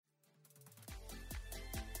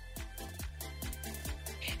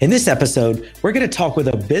In this episode, we're going to talk with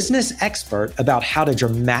a business expert about how to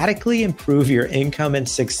dramatically improve your income and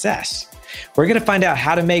success. We're going to find out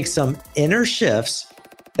how to make some inner shifts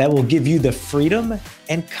that will give you the freedom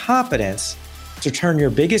and confidence to turn your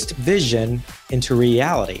biggest vision into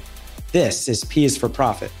reality. This is P is for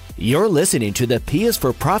Profit. You're listening to the P is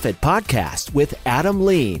for Profit podcast with Adam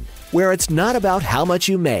Lean, where it's not about how much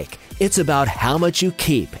you make, it's about how much you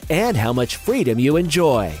keep and how much freedom you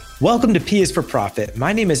enjoy. Welcome to P is for Profit.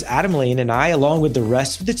 My name is Adam Lean, and I, along with the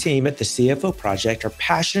rest of the team at the CFO Project, are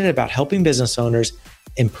passionate about helping business owners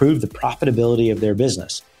improve the profitability of their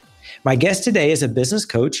business. My guest today is a business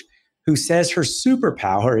coach who says her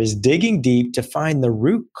superpower is digging deep to find the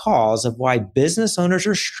root cause of why business owners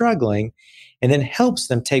are struggling and then helps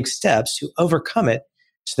them take steps to overcome it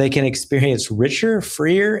so they can experience richer,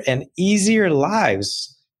 freer, and easier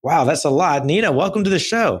lives. Wow, that's a lot. Nina, welcome to the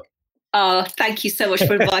show. Oh, thank you so much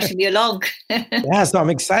for inviting me along. Yeah, so I'm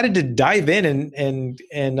excited to dive in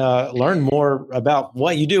and learn more about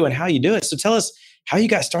what you do and how you do it. So tell us how you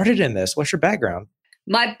got started in this. What's your background?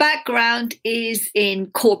 My background is in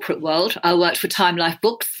corporate world. I worked for Time Life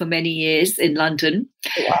Books for many years in London.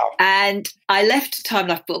 Wow. And I left Time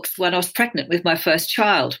Life Books when I was pregnant with my first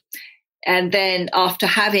child. And then after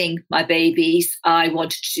having my babies, I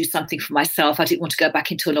wanted to do something for myself. I didn't want to go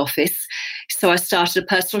back into an office. So I started a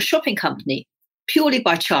personal shopping company purely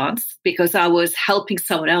by chance because I was helping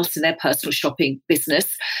someone else in their personal shopping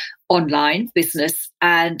business, online business.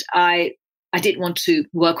 And I didn't want to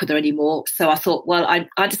work with her anymore. So I thought, well, I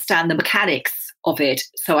understand the mechanics of it.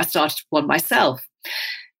 So I started one myself.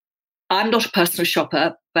 I'm not a personal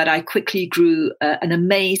shopper, but I quickly grew an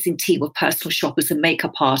amazing team of personal shoppers and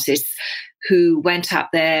makeup artists who went out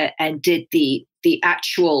there and did the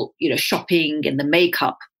actual, shopping and the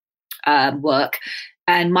makeup work.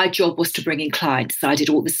 And my job was to bring in clients. So I did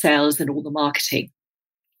all the sales and all the marketing.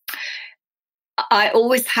 I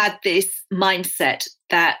always had this mindset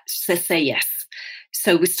that says, say yes.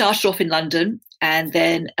 So we started off in London, and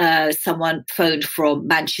then someone phoned from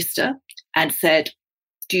Manchester and said,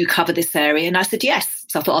 do you cover this area? And I said, yes.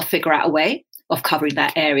 So I thought I'll figure out a way of covering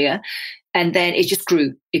that area. And then it just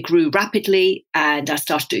grew. It grew rapidly, and I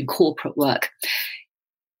started doing corporate work.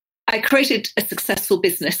 I created a successful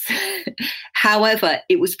business. However,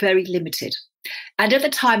 it was very limited. And at the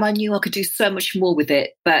time, I knew I could do so much more with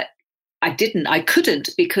it, but I couldn't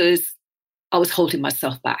because I was holding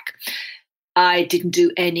myself back. I didn't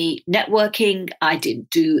do any networking. I didn't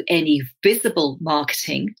do any visible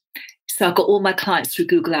marketing. So I got all my clients through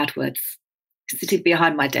Google AdWords, sitting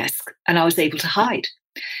behind my desk, and I was able to hide.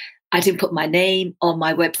 I didn't put my name on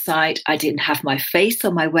my website. I didn't have my face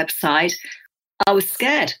on my website. I was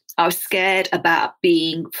scared. I was scared about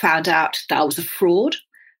being found out that I was a fraud,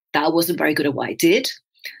 that I wasn't very good at what I did.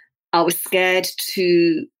 I was scared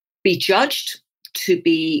to be judged, to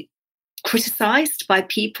be criticized by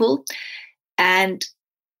people. And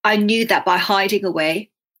I knew that by hiding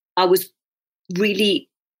away, I was really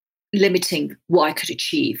limiting what I could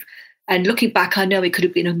achieve. And looking back, I know it could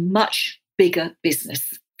have been a much bigger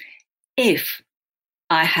business if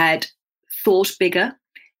I had thought bigger,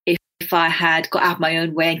 if I had got out of my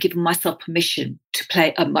own way and given myself permission to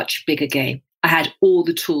play a much bigger game. I had all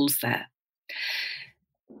the tools there.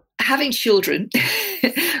 Having children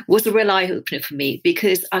was a real eye-opener for me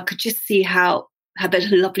because I could just see how they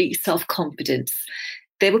had lovely self-confidence.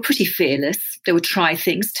 They were pretty fearless. They would try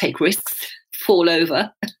things, take risks, fall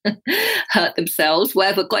over, hurt themselves,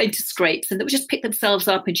 whatever, got into scrapes, and they would just pick themselves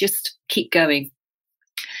up and just keep going.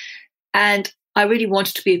 And I really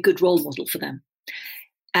wanted to be a good role model for them.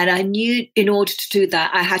 And I knew in order to do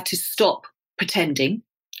that, I had to stop pretending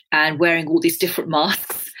and wearing all these different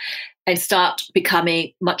masks and start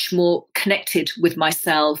becoming much more connected with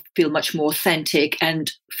myself, feel much more authentic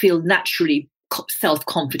and feel naturally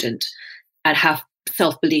self-confident and have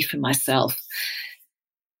self-belief in myself.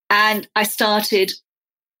 And I started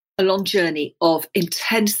a long journey of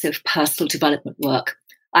intensive personal development work.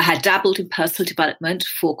 I had dabbled in personal development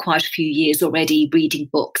for quite a few years already, reading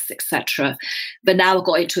books, etc. But now I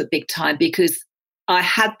got into it big time because I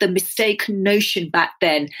had the mistaken notion back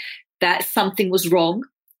then that something was wrong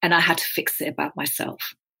and I had to fix it about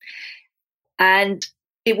myself. And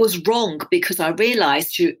it was wrong because I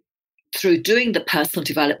realized through doing the personal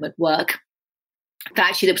development work that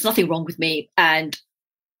actually there was nothing wrong with me, and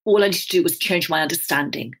all I needed to do was change my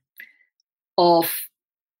understanding of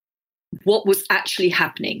what was actually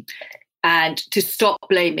happening and to stop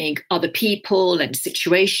blaming other people and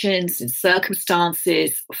situations and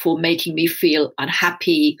circumstances for making me feel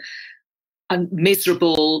unhappy,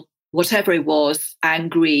 miserable, whatever it was,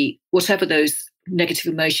 angry, whatever those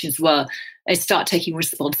negative emotions were, and start taking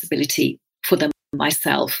responsibility for them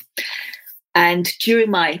myself. And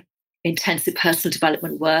during my intensive personal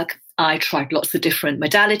development work, I tried lots of different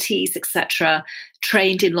modalities, etc.,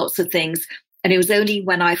 trained in lots of things. And it was only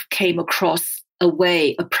when I came across a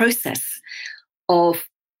process of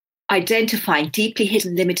identifying deeply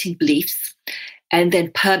hidden limiting beliefs and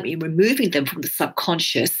then permanently removing them from the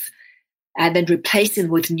subconscious and then replacing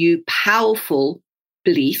them with new powerful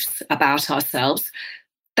beliefs about ourselves.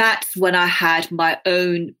 That's when I had my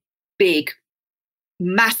own big,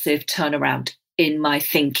 massive turnaround in my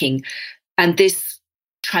thinking. And this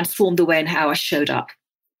transformed the way in how I showed up,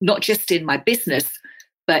 not just in my business,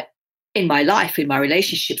 but in my life, in my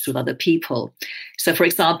relationships with other people. So, for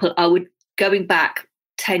example, going back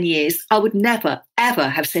 10 years, I would never, ever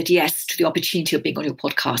have said yes to the opportunity of being on your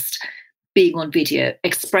podcast, being on video,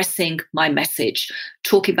 expressing my message,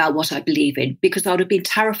 talking about what I believe in, because I would have been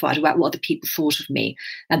terrified about what other people thought of me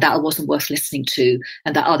and that I wasn't worth listening to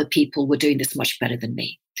and that other people were doing this much better than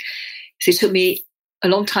me. So it took me a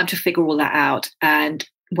long time to figure all that out. And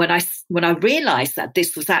when I realized that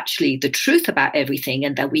this was actually the truth about everything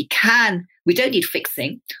and that we don't need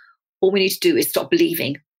fixing, all we need to do is stop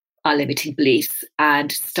believing our limiting beliefs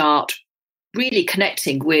and start really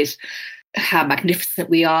connecting with how magnificent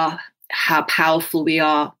we are, how powerful we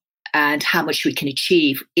are, and how much we can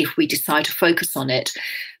achieve if we decide to focus on it.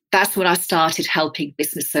 That's when I started helping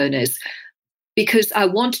business owners, because I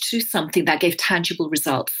wanted to do something that gave tangible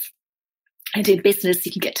results. And in business,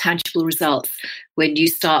 you can get tangible results when you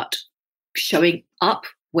start showing up,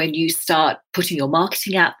 when you start putting your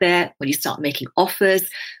marketing out there, when you start making offers,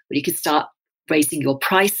 when you can start raising your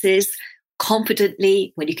prices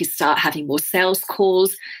confidently, when you can start having more sales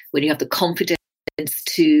calls, when you have the confidence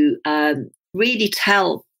to really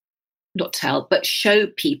show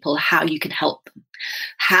people how you can help them,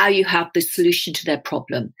 how you have the solution to their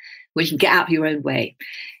problem, where you can get out of your own way.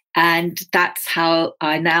 And that's how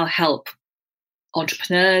I now help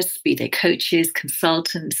entrepreneurs, be they coaches,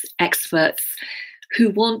 consultants, experts,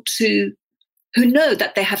 who know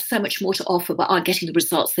that they have so much more to offer but aren't getting the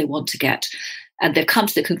results they want to get. And they've come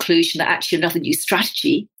to the conclusion that actually another new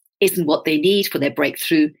strategy isn't what they need for their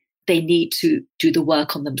breakthrough. They need to do the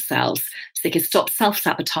work on themselves so they can stop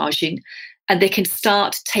self-sabotaging and they can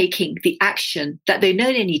start taking the action that they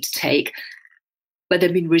know they need to take, but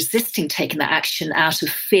they've been resisting taking that action out of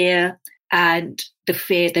fear, and the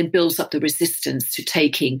fear then builds up the resistance to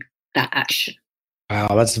taking that action.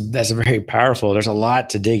 Wow, that's very powerful. There's a lot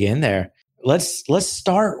to dig in there. Let's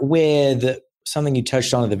start with something you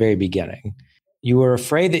touched on at the very beginning. You were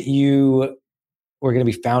afraid that you were going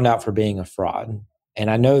to be found out for being a fraud. And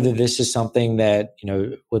I know that this is something that,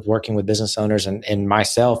 with working with business owners and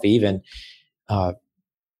myself even,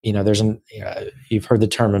 you've heard the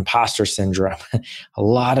term imposter syndrome. A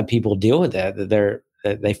lot of people deal with that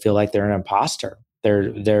they feel like they're an imposter.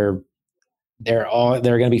 They're going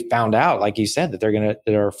to be found out, like you said, that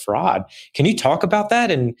they're a fraud. Can you talk about that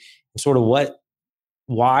and sort of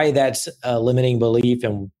why that's a limiting belief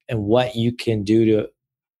and what you can do to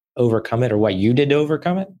overcome it, or what you did to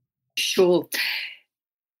overcome it? Sure.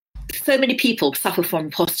 So many people suffer from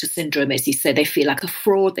imposter syndrome, as you said. They feel like a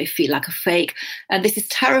fraud, they feel like a fake. And this is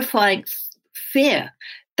terrifying fear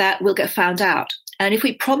that we'll get found out. And if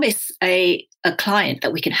we promise a client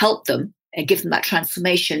that we can help them and give them that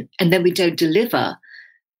transformation, and then we don't deliver,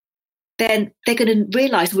 then they're going to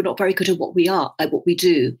realize we're not very good at what we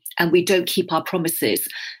do, and we don't keep our promises.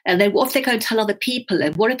 And then what if they go and tell other people?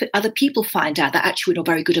 And what if other people find out that actually we're not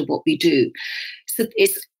very good at what we do? So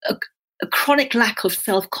it's a chronic lack of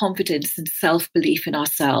self-confidence and self-belief in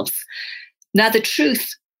ourselves. Now, the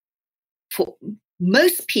truth for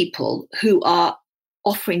most people who are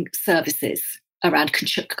offering services around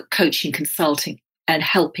coaching, consulting, and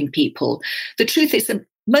helping people, the truth is that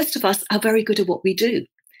most of us are very good at what we do.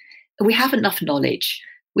 We have enough knowledge,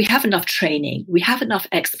 we have enough training, we have enough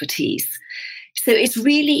expertise. So it's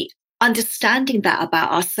really understanding that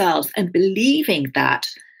about ourselves and believing that,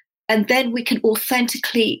 and then we can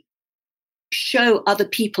authentically show other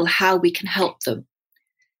people how we can help them.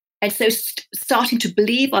 And so starting to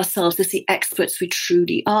believe ourselves as the experts we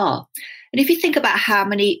truly are. And if you think about how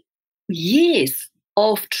many years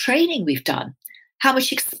of training we've done, how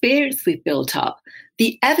much experience we've built up,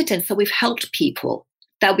 the evidence that we've helped people,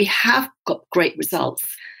 that we have got great results,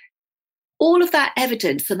 all of that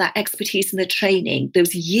evidence and that expertise and the training,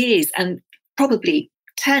 those years and probably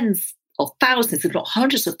tens of thousands, if not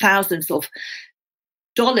hundreds of thousands of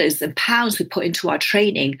dollars and pounds we put into our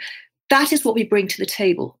training, that is what we bring to the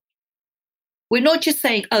table. We're not just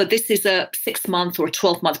saying, oh, this is a 6-month or a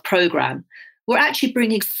 12-month program. we're actually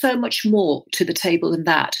bringing so much more to the table than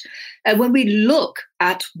that. And when we look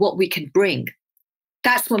at what we can bring,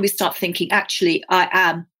 that's when we start thinking, actually,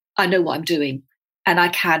 I know what I'm doing and I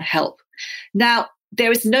can help. Now,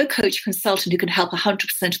 there is no coach consultant who can help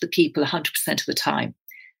 100% of the people 100% of the time.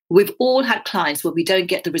 We've all had clients where we don't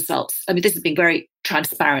get the results. I mean, this has been very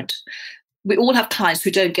transparent. We all have clients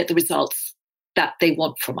who don't get the results that they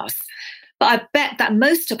want from us. But I bet that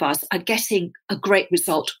most of us are getting a great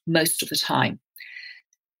result most of the time.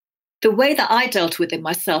 The way that I dealt with it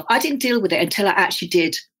myself, I didn't deal with it until I actually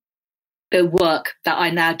did the work that I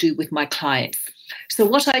now do with my clients. So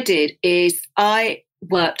what I did is I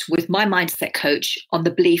worked with my mindset coach on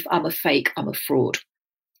the belief I'm a fake, I'm a fraud.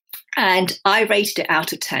 And I rated it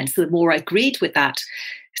out of 10. So the more I agreed with that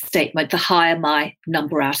statement, the higher my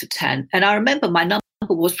number out of 10. And I remember my number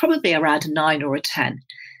was probably around a 9 or a 10.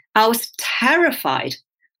 I was terrified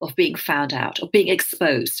of being found out, of being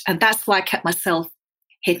exposed. And that's why I kept myself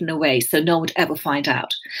hidden away so no one would ever find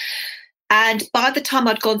out. And by the time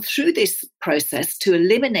I'd gone through this process to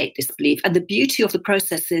eliminate this belief, and the beauty of the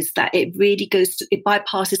process is that it really it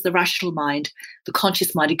bypasses the rational mind, the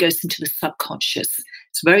conscious mind, it goes into the subconscious.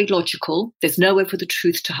 It's very logical. There's nowhere for the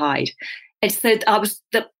truth to hide. And so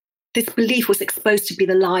this belief was exposed to be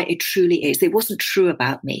the lie it truly is. It wasn't true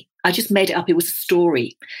about me. I just made it up. It was a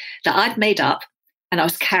story that I'd made up, and I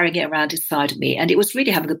was carrying it around inside of me. And it was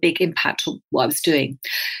really having a big impact on what I was doing.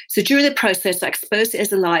 So during the process, I exposed it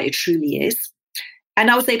as a lie it truly is. And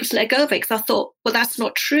I was able to let go of it because I thought, well, that's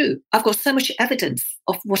not true. I've got so much evidence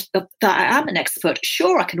that I am an expert.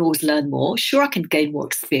 Sure, I can always learn more. Sure, I can gain more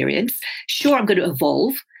experience. Sure, I'm going to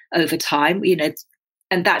evolve over time,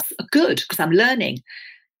 and that's good because I'm learning.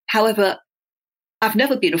 However, I've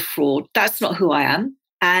never been a fraud. That's not who I am.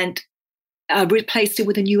 And I replaced it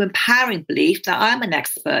with a new empowering belief that I'm an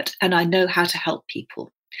expert and I know how to help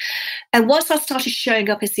people. And once I started showing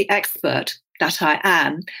up as the expert that I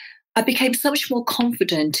am, I became so much more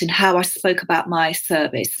confident in how I spoke about my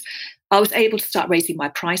service. I was able to start raising my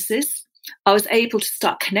prices. I was able to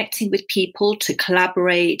start connecting with people, to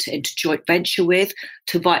collaborate and to joint venture with,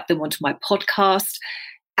 to invite them onto my podcast,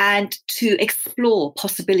 and to explore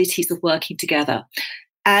possibilities of working together.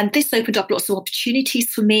 And this opened up lots of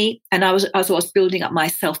opportunities for me. And as I was building up my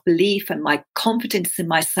self-belief and my confidence in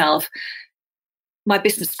myself, my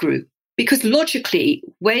business grew. Because logically,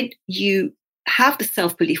 when you have the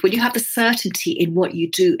self-belief, when you have the certainty in what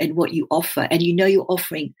you do and what you offer, and you know you're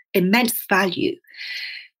offering immense value,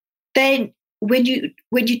 then when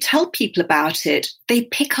you tell people about it, they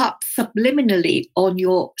pick up subliminally on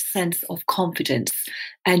your sense of confidence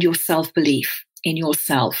and your self-belief in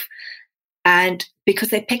yourself. And because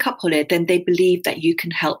they pick up on it, then they believe that you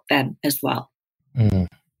can help them as well. Yeah,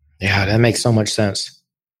 that makes so much sense.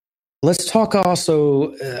 Let's talk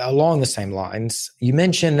also along the same lines. You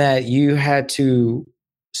mentioned that you had to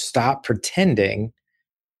stop pretending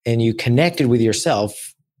and you connected with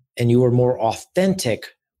yourself and you were more authentic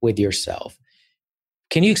with yourself.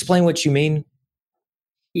 Can you explain what you mean?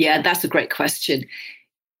 Yeah, that's a great question.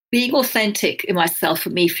 Being authentic in myself for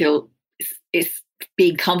me is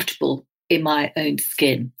being comfortable in my own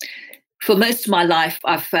skin. For most of my life,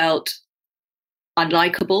 I felt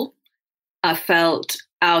unlikable. I felt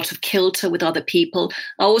out of kilter with other people.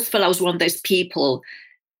 I always felt I was one of those people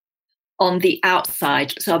on the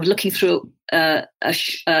outside. So I'm looking through a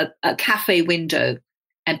cafe window,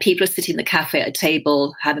 and people are sitting in the cafe at a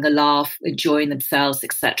table, having a laugh, enjoying themselves,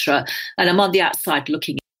 etc. And I'm on the outside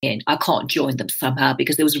looking in. I can't join them somehow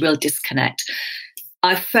because there was a real disconnect.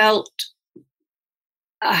 I felt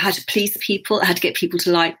I had to please people. I had to get people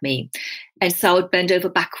to like me. And so I would bend over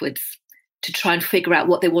backwards to try and figure out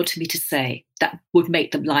what they wanted me to say that would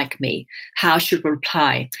make them like me. How I should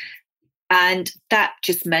reply. And that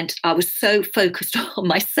just meant I was so focused on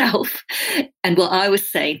myself and what I was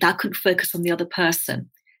saying that I couldn't focus on the other person.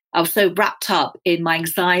 I was so wrapped up in my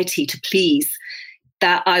anxiety to please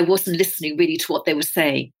that I wasn't listening really to what they were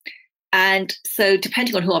saying. And so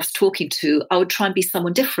depending on who I was talking to, I would try and be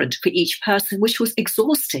someone different for each person, which was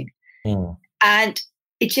exhausting. And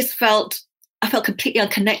it just I felt completely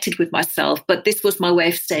unconnected with myself. But this was my way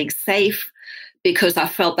of staying safe because I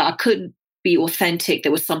felt that I couldn't be authentic.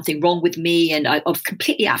 There was something wrong with me and I was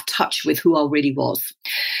completely out of touch with who I really was.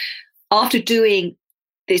 After doing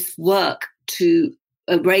this work to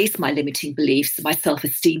erase my limiting beliefs, my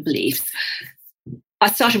self-esteem beliefs,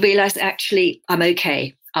 I started to realize actually I'm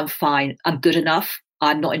okay. I'm fine. I'm good enough.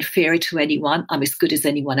 I'm not inferior to anyone. I'm as good as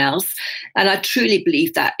anyone else. And I truly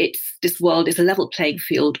believe that this world is a level playing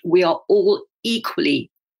field. We are all equally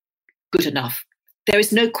good enough. There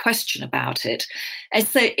is no question about it. And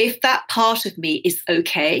so if that part of me is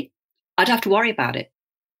okay, I don't have to worry about it.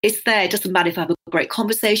 It's there. It doesn't matter if I have a great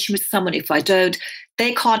conversation with someone, if I don't.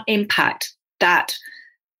 They can't impact that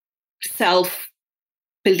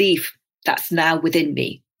self-belief that's now within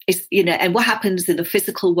me. It's, and what happens in the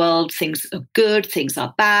physical world, things are good, things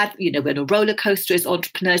are bad. We're in a roller coaster as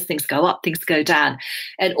entrepreneurs, things go up, things go down.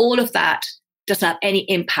 And all of that doesn't have any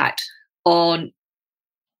impact on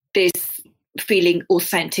this feeling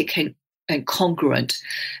authentic and congruent.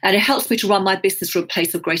 And it helps me to run my business from a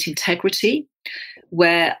place of great integrity,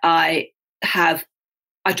 where I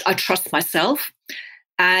trust myself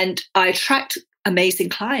and I attract amazing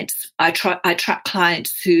clients. I attract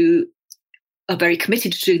clients who are very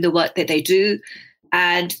committed to doing the work that they do,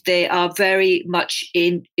 and they are very much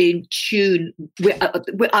in tune with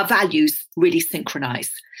our values, really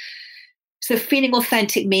synchronized. So feeling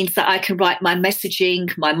authentic means that I can write my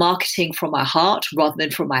messaging, my marketing from my heart rather than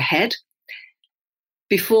from my head.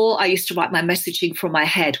 Before, I used to write my messaging from my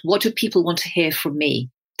head. What do people want to hear from me?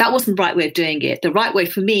 That wasn't the right way of doing it. The right way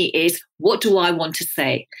for me is, what do I want to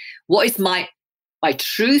say? What is my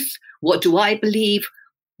truth? What do I believe?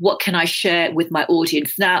 What can I share with my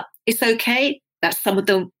audience? Now, it's okay that some of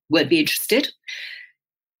them won't be interested.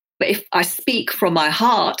 But if I speak from my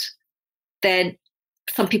heart, then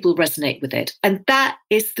some people resonate with it. And that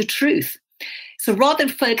is the truth. So rather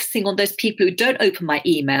than focusing on those people who don't open my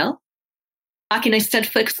email, I can instead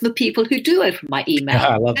focus on the people who do open my email.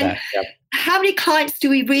 I love that. Yep. How many clients do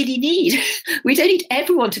we really need? We don't need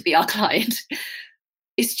everyone to be our client.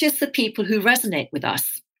 It's just the people who resonate with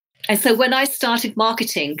us. And so when I started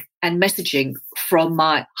marketing and messaging from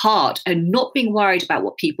my heart and not being worried about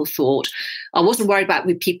what people thought, I wasn't worried about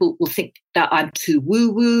when people will think that I'm too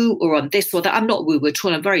woo-woo or I'm this or that. I'm not woo-woo at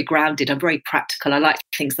all. I'm very grounded. I'm very practical. I like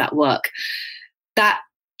things that work. That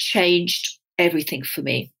changed everything for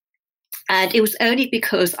me. And it was only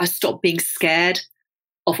because I stopped being scared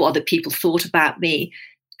of what other people thought about me.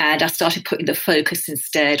 And I started putting the focus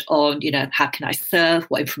instead on, how can I serve?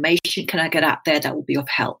 What information can I get out there that will be of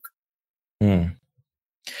help?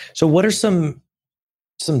 So what are some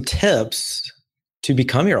tips to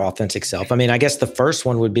become your authentic self? I mean, I guess the first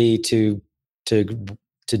one would be to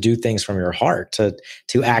do things from your heart,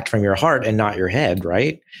 to act from your heart and not your head,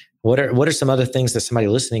 right? What are some other things that somebody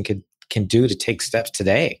listening can do to take steps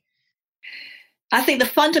today? I think the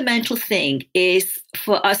fundamental thing is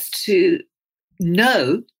for us to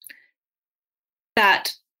know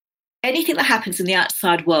that anything that happens in the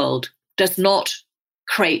outside world does not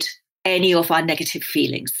create any of our negative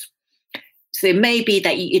feelings. So it may be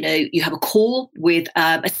that you have a call with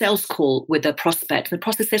a sales call with a prospect. The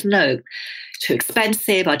prospect says, no, too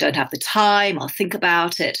expensive. I don't have the time. I'll think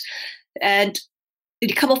about it. And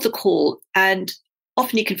you come off the call and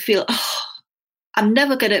often you can feel, I'm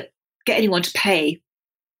never going to get anyone to pay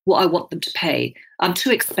what I want them to pay. I'm too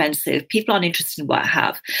expensive. People aren't interested in what I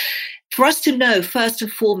have. For us to know first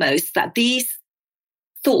and foremost that these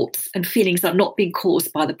thoughts and feelings are not being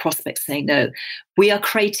caused by the prospect saying no. We are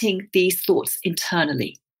creating these thoughts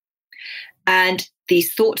internally. And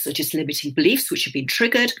these thoughts are just limiting beliefs which have been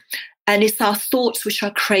triggered. And it's our thoughts which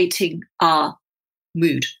are creating our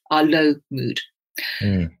mood, our low mood.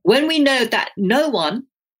 When we know that no one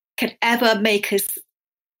can ever make us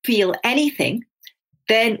feel anything,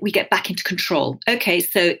 then we get back into control. Okay,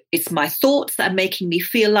 so it's my thoughts that are making me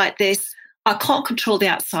feel like this. I can't control the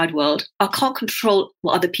outside world. I can't control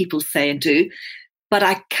what other people say and do, but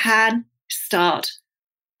I can start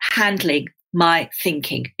handling my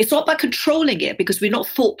thinking. It's not by controlling it, because we're not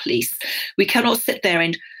thought police. We cannot sit there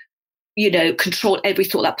and, control every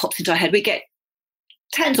thought that pops into our head. We get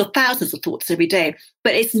tens of thousands of thoughts every day,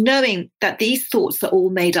 but it's knowing that these thoughts are all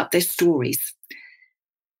made up. They're stories.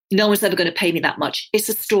 No one's ever going to pay me that much. It's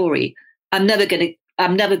a story. I'm never going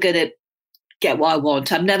to get what I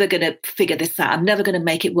want. I'm never going to figure this out. I'm never going to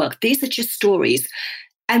make it work. These are just stories,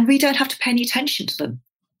 and we don't have to pay any attention to them.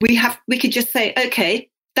 We could just say, okay,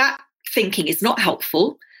 that thinking is not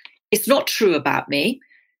helpful. It's not true about me,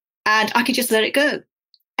 and I can just let it go.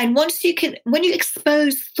 And when you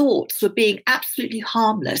expose thoughts for being absolutely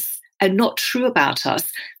harmless and not true about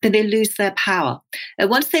us, then they lose their power. And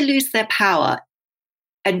once they lose their power,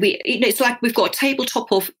 and it's like we've got a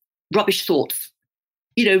tabletop of rubbish thoughts,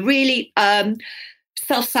 really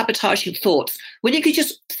self-sabotaging thoughts. When you could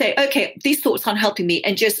just say, okay, these thoughts aren't helping me,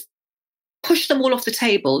 and just push them all off the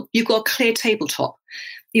table, you've got a clear tabletop.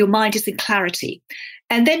 Your mind is in clarity.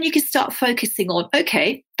 And then you can start focusing on,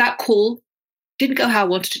 okay, that call didn't go how I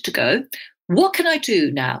wanted it to go. What can I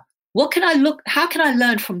do now? How can I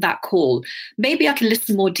learn from that call? Maybe I can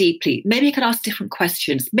listen more deeply. Maybe I can ask different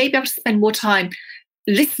questions. Maybe I can spend more time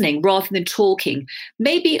listening rather than talking.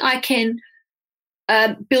 Maybe I can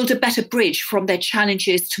build a better bridge from their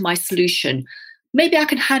challenges to my solution. Maybe I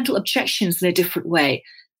can handle objections in a different way.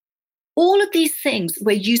 All of these things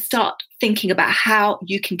where you start thinking about how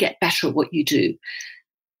you can get better at what you do.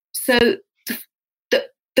 So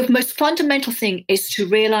the most fundamental thing is to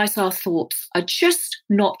realize our thoughts are just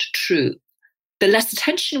not true. The less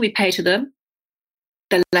attention we pay to them,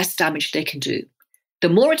 the less damage they can do. The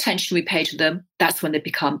more attention we pay to them, that's when they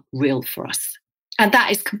become real for us. And that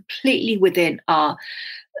is completely within our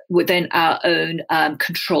own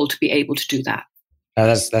control to be able to do that.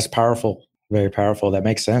 That's powerful. Very powerful. That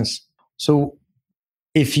makes sense. So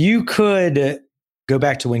if you could go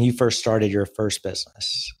back to when you first started your first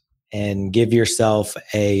business and give yourself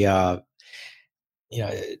a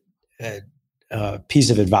piece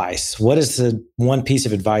of advice, what is the one piece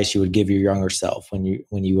of advice you would give your younger self when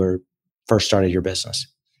you were first started your business?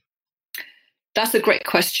 That's a great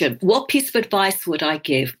question. What piece of advice would I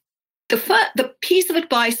give? The piece of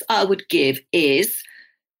advice I would give is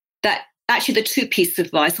that actually the two pieces of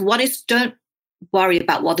advice. One is don't worry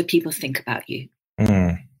about what other people think about you.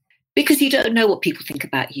 Because you don't know what people think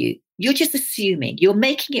about you. You're just assuming. You're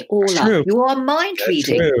making it all up. You are mind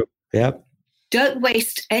reading. True. Yep. Don't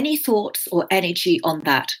waste any thoughts or energy on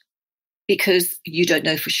that because you don't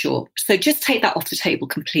know for sure. So just take that off the table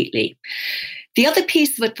completely. The other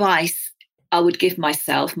piece of advice I would give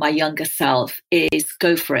myself, my younger self, is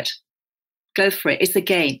go for it. Go for it. It's a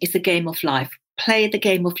game. It's a game of life. Play the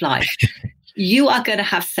game of life. You are going to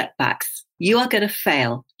have setbacks. You are going to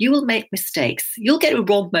fail. You will make mistakes. You'll get it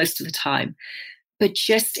wrong most of the time. But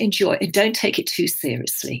just enjoy it and don't take it too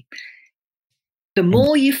seriously. The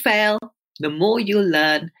more you fail, the more you'll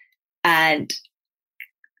learn, and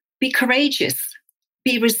be courageous,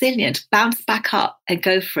 be resilient, bounce back up and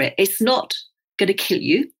go for it. It's not going to kill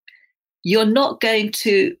you. You're not going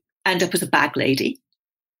to end up as a bag lady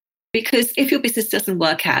because if your business doesn't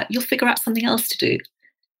work out, you'll figure out something else to do.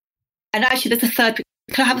 And actually, can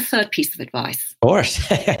I have a third piece of advice? Of course.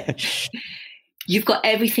 You've got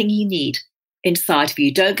everything you need inside of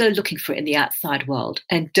you. Don't go looking for it in the outside world,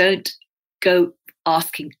 and don't go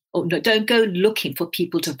looking for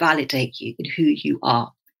people to validate you in who you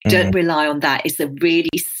are. Don't rely on that. It's a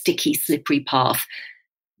really sticky, slippery path.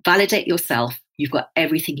 Validate yourself. You've got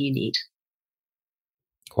everything you need.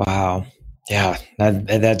 Wow. Yeah,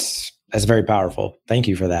 that's very powerful. Thank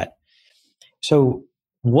you for that. So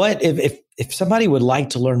what if somebody would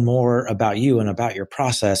like to learn more about you and about your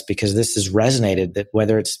process, because this has resonated, that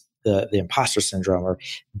whether it's the imposter syndrome or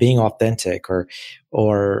being authentic or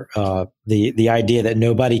the idea that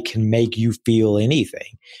nobody can make you feel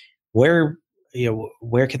anything, where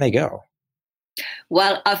can they go?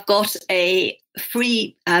 Well, I've got a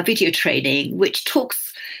free video training which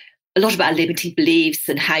talks a lot about limiting beliefs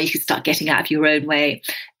and how you can start getting out of your own way.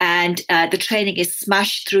 And the training is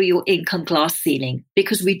Smash Through Your Income Glass Ceiling,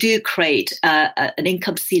 because we do create an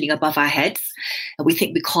income ceiling above our heads, and we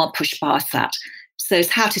think we can't push past that. So it's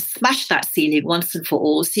how to smash that ceiling once and for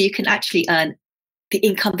all so you can actually earn the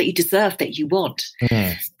income that you deserve, that you want.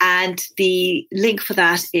 And the link for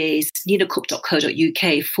that is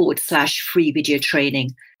ninacook.co.uk/free video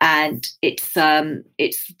training. And it's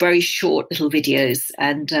very short little videos.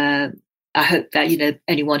 And I hope that,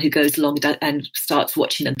 anyone who goes along and starts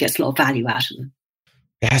watching them gets a lot of value out of them.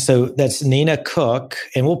 Yeah, so that's Nina Cook,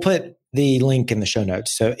 and we'll put the link in the show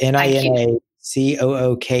notes. So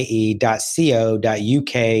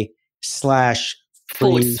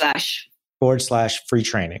NinaCooke.co.uk/free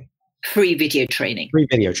training. Free video training. Free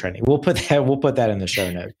video training. We'll put that in the show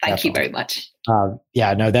notes. Thank you very much.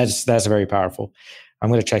 That's very powerful. I'm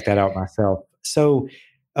going to check that out myself. So,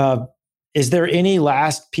 is there any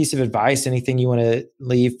last piece of advice, anything you want to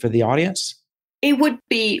leave for the audience? It would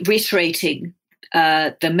be reiterating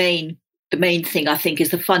the main thing, I think, is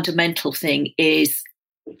the fundamental thing is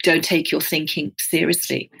don't take your thinking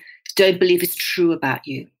seriously. Don't believe it's true about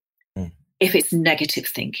you. If it's negative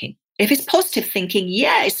thinking. If it's positive thinking,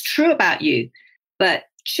 yeah, it's true about you. But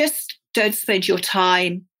just don't spend your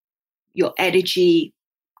time, your energy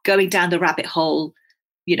going down the rabbit hole,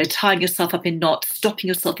 tying yourself up in knots, stopping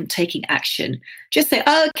yourself from taking action. Just say,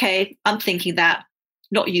 oh, okay, I'm thinking that,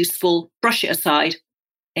 not useful, brush it aside,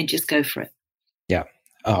 and just go for it. Yeah.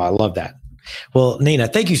 Oh, I love that. Well, Nina,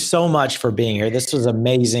 thank you so much for being here. This was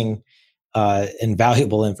amazing and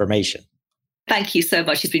valuable information. Thank you so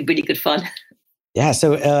much. It's been really good fun. Yeah.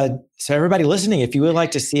 So everybody listening, if you would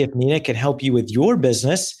like to see if Nina can help you with your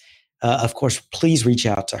business, of course, please reach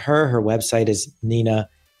out to her. Her website is Nina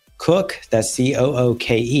Cook. That's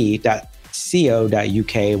COOKE.co.uk.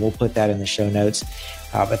 We'll put that in the show notes.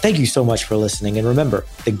 But thank you so much for listening. And remember,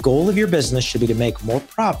 the goal of your business should be to make more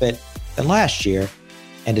profit than last year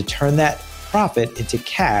and to turn that profit into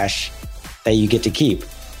cash that you get to keep.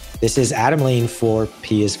 This is Adam Lean for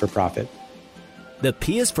P is for Profit. The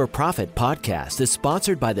P is for Profit podcast is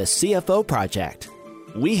sponsored by the CFO Project.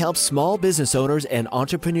 We help small business owners and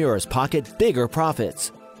entrepreneurs pocket bigger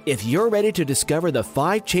profits. If you're ready to discover the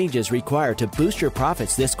 5 changes required to boost your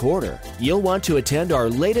profits this quarter, you'll want to attend our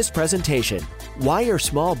latest presentation, Why Your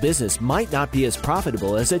Small Business Might Not Be as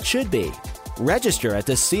Profitable as It Should Be. Register at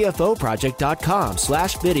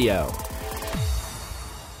thecfoproject.com/video.